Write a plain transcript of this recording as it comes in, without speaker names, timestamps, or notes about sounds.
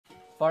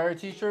Fire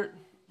t-shirt.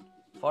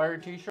 Fire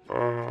t-shirt.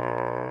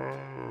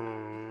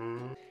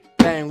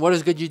 Dang, what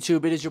is good,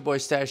 YouTube? It is your boy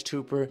Stash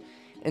Trooper,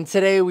 and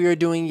today we are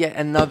doing yet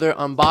another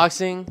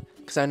unboxing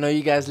because I know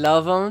you guys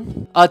love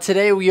them.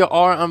 Today we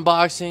are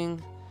unboxing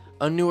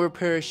a newer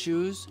pair of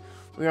shoes.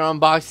 We are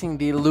unboxing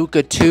the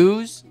Luka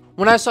 2s.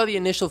 When I saw the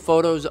initial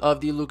photos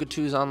of the Luka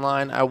 2s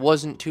online, I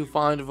wasn't too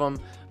fond of them,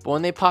 but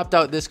when they popped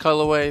out this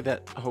colorway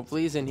that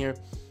hopefully is in here,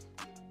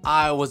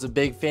 I was a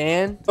big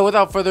fan. So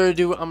without further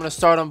ado, I'm gonna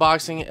start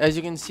unboxing. As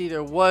you can see,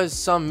 there was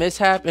some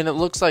mishap and it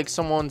looks like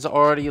someone's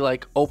already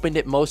like opened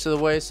it most of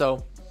the way,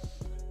 so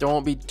there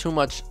won't be too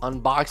much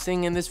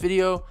unboxing in this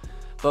video,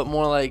 but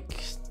more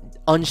like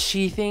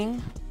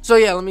unsheathing. So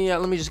yeah, let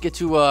me just get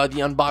to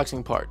the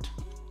unboxing part.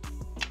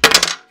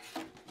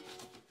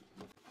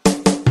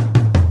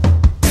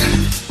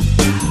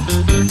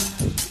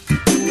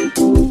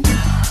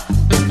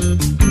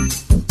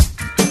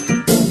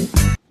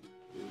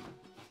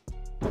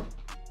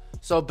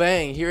 So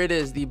bang, here it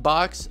is, the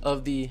box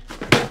of the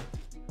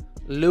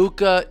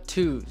Luka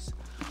 2s.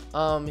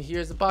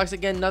 Here's the box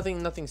again,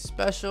 nothing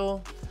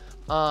special.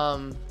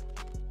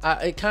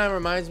 It kind of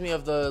reminds me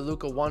of the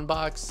Luka 1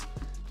 box.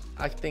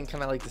 I think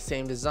kind of like the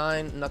same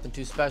design, nothing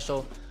too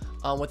special.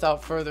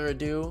 Without further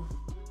ado,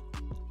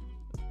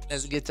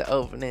 let's get to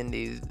opening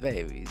these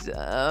babies.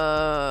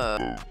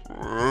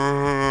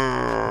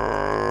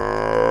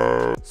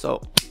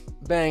 So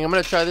bang, I'm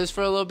gonna try this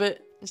for a little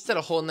bit. Instead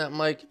of holding that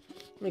mic,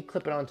 let me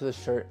clip it onto the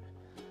shirt.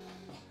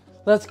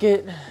 Let's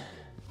get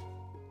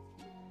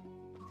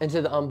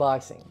into the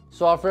unboxing.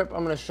 So off rip,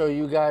 I'm gonna show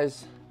you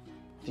guys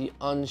the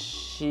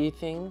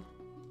unsheathing.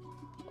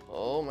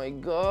 Oh my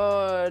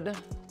god.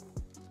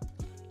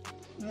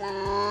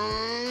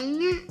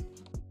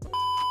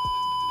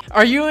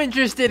 Are you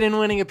interested in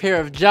winning a pair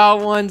of Ja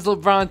 1s,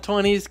 LeBron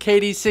 20s,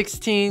 KD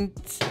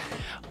 16s,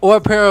 or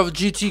a pair of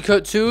GT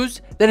Cut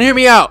 2s? Then hear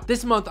me out.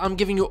 This month, I'm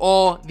giving you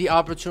all the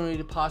opportunity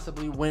to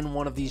possibly win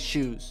one of these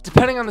shoes.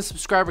 Depending on the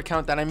subscriber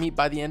count that I meet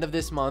by the end of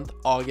this month,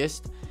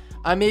 August,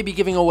 I may be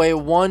giving away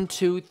 1,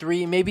 2,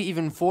 3, maybe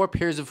even 4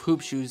 pairs of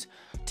hoop shoes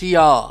to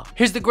y'all.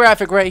 Here's the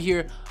graphic right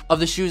here of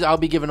the shoes I'll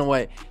be giving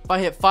away. If I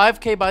hit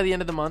 5K by the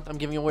end of the month, I'm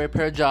giving away a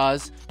pair of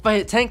Jaws. If I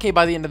hit 10K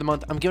by the end of the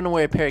month, I'm giving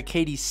away a pair of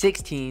KD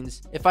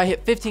 16s. If I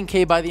hit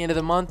 15K by the end of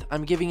the month,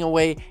 I'm giving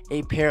away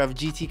a pair of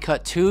GT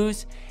Cut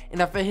 2s. And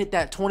if I hit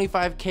that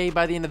 25K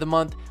by the end of the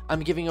month,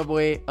 I'm giving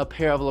away a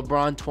pair of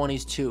LeBron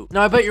 20s too.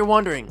 Now I bet you're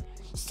wondering,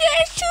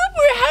 Stash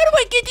Trooper, how do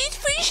I get these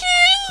free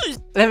shoes?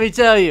 Let me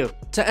tell you.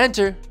 To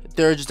enter,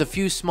 there are just a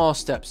few small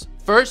steps.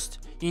 First,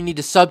 you need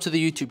to sub to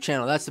the YouTube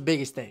channel. That's the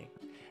biggest thing.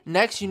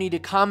 Next, you need to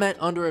comment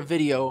under a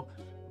video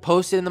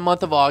posted in the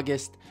month of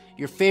August,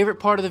 your favorite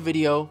part of the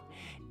video,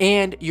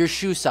 and your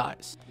shoe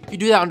size. If you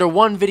do that under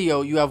one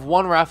video, you have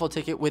one raffle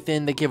ticket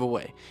within the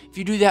giveaway. If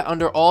you do that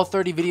under all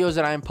 30 videos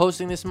that I am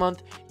posting this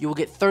month, you will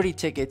get 30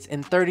 tickets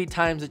and 30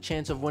 times the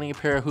chance of winning a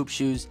pair of hoop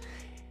shoes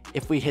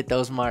if we hit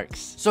those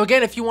marks. So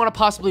again, if you want to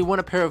possibly win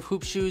a pair of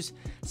hoop shoes,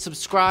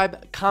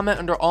 subscribe, comment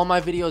under all my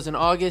videos in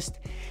August,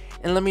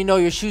 and let me know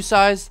your shoe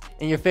size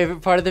and your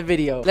favorite part of the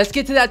video. Let's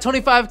get to that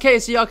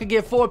 25K so y'all can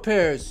get 4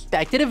 pairs.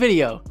 Back to the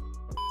video.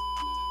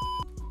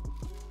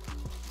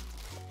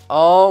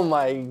 Oh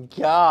my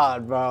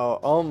god, bro.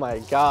 Oh my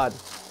god.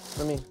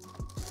 Let me.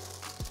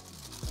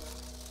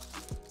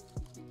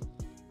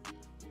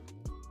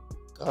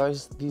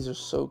 Guys, these are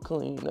so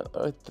clean.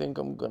 I think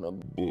I'm gonna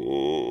bust.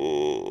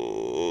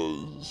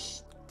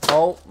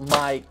 Oh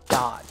my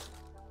god.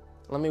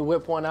 Let me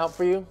whip one out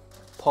for you.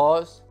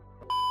 Pause.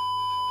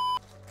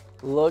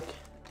 Look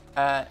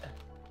at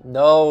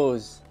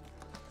those.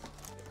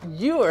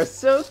 You are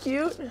so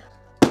cute.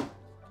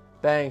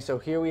 Bang, so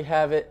here we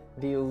have it.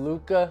 The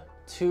Luka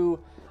 2.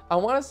 I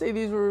want to say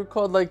these were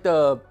called like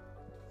the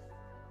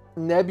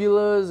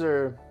Nebulas,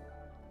 or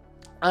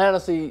I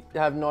honestly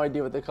have no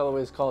idea what the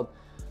colorway is called,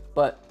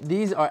 but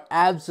these are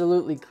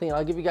absolutely clean.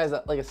 I'll give you guys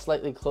like a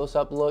slightly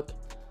close-up look.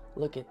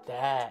 Look at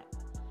that.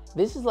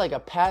 This is like a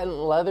patent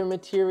leather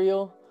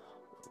material,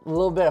 a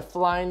little bit of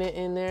fly knit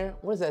in there.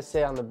 What does that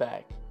say on the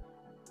back?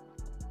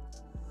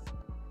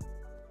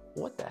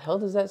 What the hell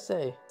does that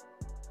say?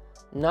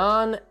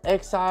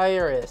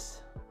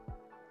 Non-exirus.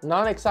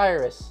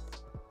 Non-exirus.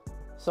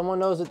 Someone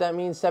knows what that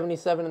means.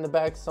 77 in the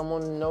back.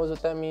 Someone knows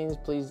what that means.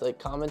 Please like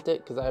comment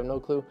it because I have no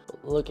clue.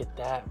 But look at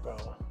that, bro.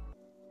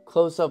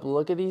 Close up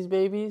look at these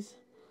babies.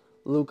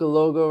 Luka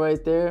logo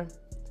right there.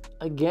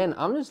 Again,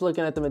 I'm just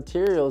looking at the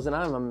materials and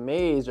I'm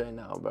amazed right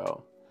now,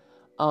 bro.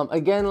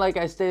 Again, like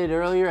I stated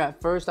earlier, at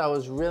first I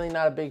was really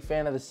not a big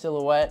fan of the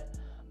silhouette.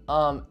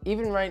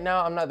 Even right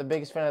now, I'm not the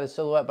biggest fan of the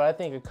silhouette, but I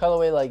think a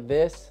colorway like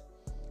this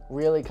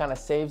really kind of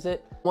saves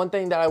it. One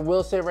thing that I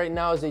will say right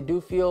now is they do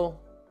feel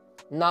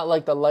not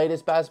like the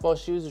lightest basketball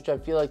shoes, which I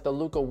feel like the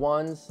Luka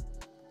 1s,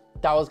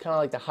 that was kind of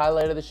like the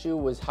highlight of the shoe,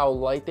 was how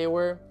light they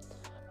were.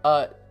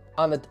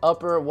 On the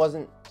upper, it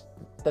wasn't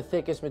the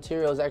thickest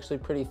material, it was actually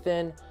pretty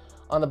thin.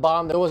 On the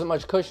bottom, there wasn't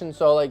much cushion,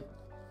 so like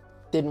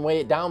didn't weigh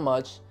it down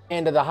much.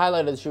 And the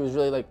highlight of the shoe was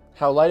really like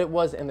how light it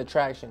was and the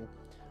traction,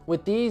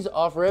 With these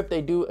off rip,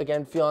 they do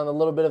again feel on a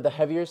little bit of the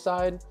heavier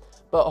side,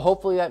 but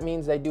hopefully that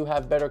means they do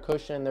have better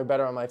cushion and they're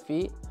better on my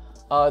feet.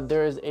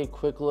 There is a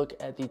quick look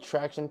at the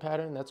traction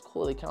pattern. That's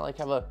cool. They kind of like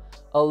have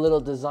a little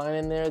design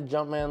in there.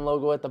 Jumpman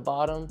logo at the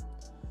bottom.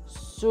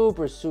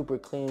 Super, super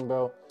clean,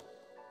 bro.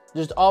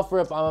 Just off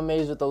rip, I'm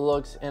amazed with the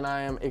looks and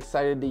I am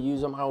excited to use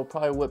them. I will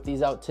probably whip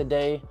these out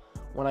today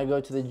when I go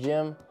to the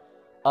gym.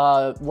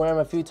 Wear them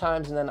a few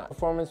times and then a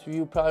performance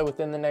review probably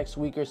within the next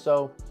week or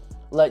so,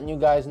 letting you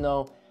guys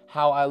know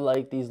how I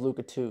like these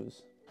Luka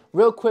 2s.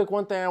 Real quick,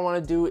 one thing I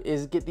want to do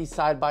is get the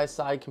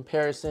side-by-side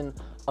comparison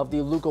of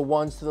the Luka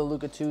 1s to the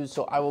Luka 2s,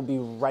 so I will be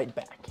right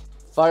back.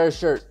 Fire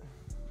shirt.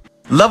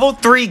 Level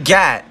 3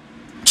 GAT.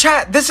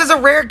 Chat, this is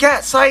a rare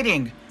GAT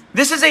sighting.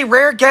 This is a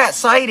rare GAT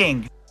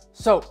sighting.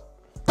 So,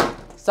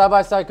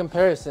 side-by-side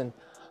comparison.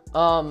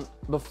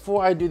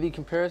 Before I do the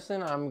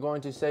comparison, I'm going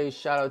to say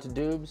shout out to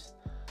Dubes.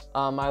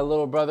 My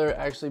little brother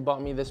actually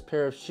bought me this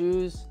pair of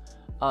shoes.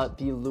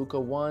 The Luka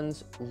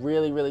 1s,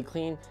 really, really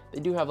clean. They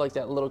do have like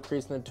that little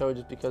crease in the toe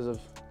just because of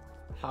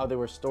how they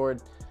were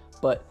stored.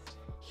 But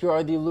here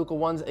are the Luka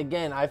 1s.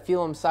 Again, I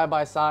feel them side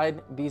by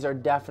side. These are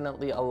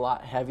definitely a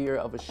lot heavier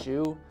of a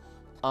shoe.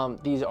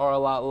 These are a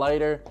lot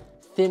lighter,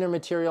 thinner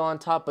material on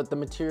top, but the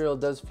material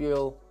does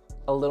feel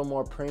a little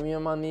more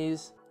premium on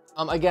these.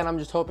 Again, I'm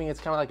just hoping it's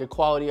kind of like a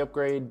quality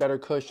upgrade, better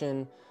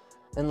cushion,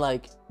 and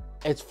like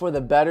it's for the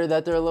better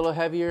that they're a little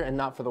heavier and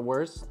not for the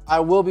worse. I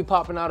will be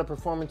popping out a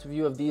performance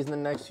review of these in the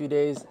next few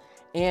days.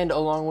 And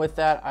along with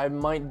that, I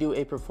might do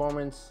a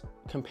performance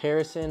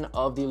comparison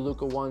of the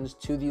Luka 1s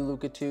to the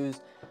Luka 2s,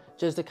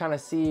 just to kind of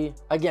see,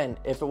 again,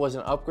 if it was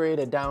an upgrade,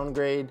 a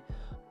downgrade,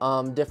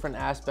 different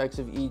aspects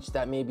of each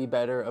that may be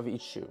better of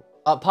each shoe.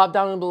 Pop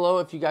down below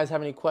if you guys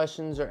have any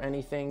questions or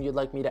anything you'd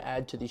like me to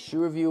add to the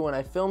shoe review when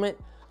I film it.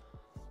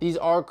 These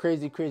are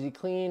crazy, crazy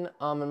clean.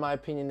 In my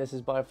opinion, this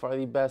is by far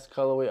the best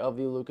colorway of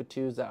the Luka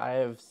 2s that I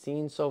have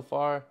seen so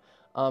far.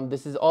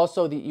 This is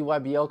also the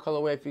EYBL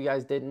colorway, if you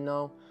guys didn't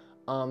know.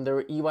 There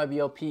were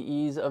EYBL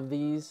PEs of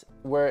these,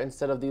 where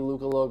instead of the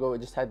Luka logo,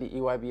 it just had the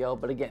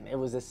EYBL. But again, it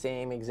was the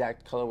same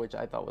exact color, which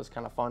I thought was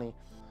kind of funny.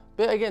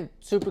 But again,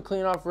 super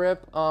clean off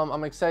rip.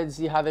 I'm excited to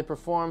see how they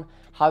perform,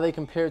 how they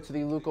compare to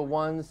the Luka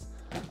 1s.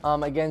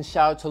 Again,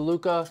 shout out to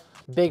Luka.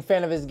 Big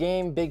fan of his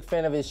game, big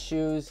fan of his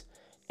shoes.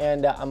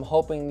 And I'm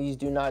hoping these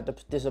do not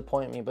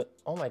disappoint me. But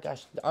oh my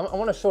gosh, I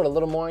want to show it a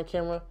little more on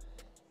camera.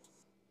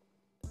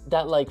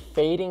 That like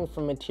fading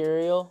from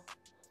material.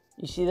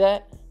 You see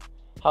that?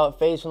 How it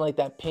fades from like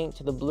that pink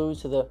to the blue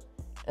to the,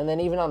 and then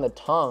even on the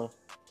tongue.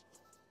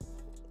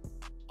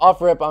 Off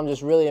rip, I'm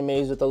just really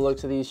amazed with the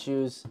looks of these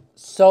shoes.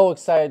 So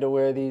excited to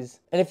wear these.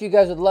 And if you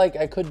guys would like,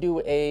 I could do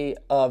a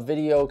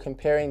video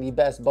comparing the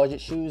best budget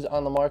shoes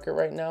on the market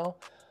right now.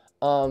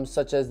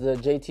 Such as the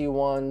JT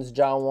 1s,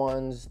 Ja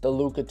 1s, the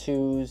Luka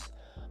 2s,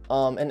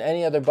 and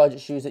any other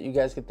budget shoes that you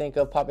guys could think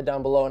of. Pop it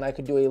down below and I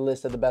could do a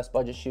list of the best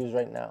budget shoes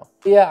right now.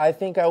 Yeah, I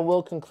think I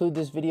will conclude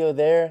this video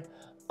there.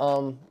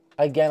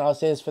 Again, I'll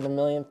say this for the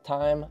millionth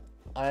time.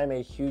 I am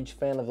a huge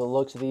fan of the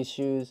looks of these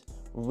shoes.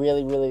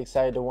 Really, really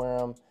excited to wear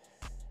them.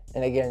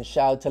 And again,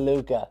 shout out to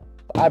Luka.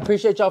 I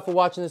appreciate y'all for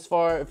watching this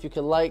far. If you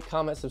could like,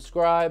 comment,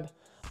 subscribe.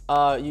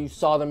 You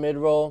saw the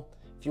mid-roll.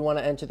 If you want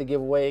to enter the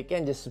giveaway,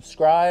 again, just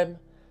subscribe.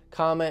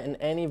 Comment in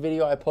any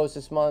video I post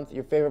this month,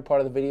 your favorite part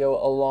of the video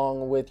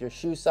along with your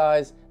shoe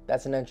size.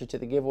 That's an entry to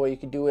the giveaway. You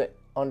could do it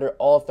under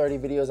all 30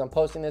 videos I'm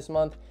posting this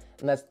month,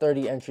 and that's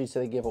 30 entries to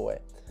the giveaway.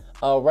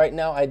 Right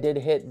now, I did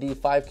hit the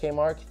 5K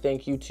mark.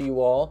 Thank you to you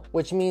all,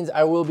 which means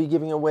I will be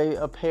giving away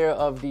a pair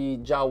of the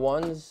Ja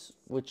 1s,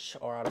 which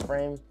are out of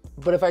frame.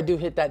 But if I do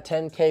hit that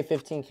 10K,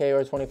 15K,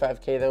 or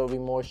 25K, there will be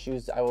more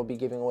shoes I will be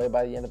giving away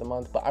by the end of the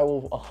month. But I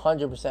will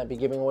 100% be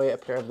giving away a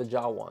pair of the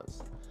Ja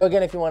 1s. So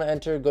again, if you want to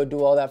enter, go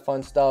do all that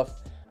fun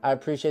stuff. I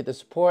appreciate the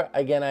support.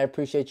 Again, I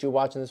appreciate you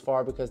watching this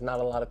far because not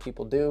a lot of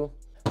people do.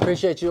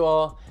 Appreciate you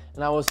all,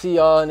 and I will see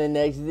y'all in the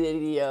next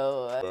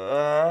video.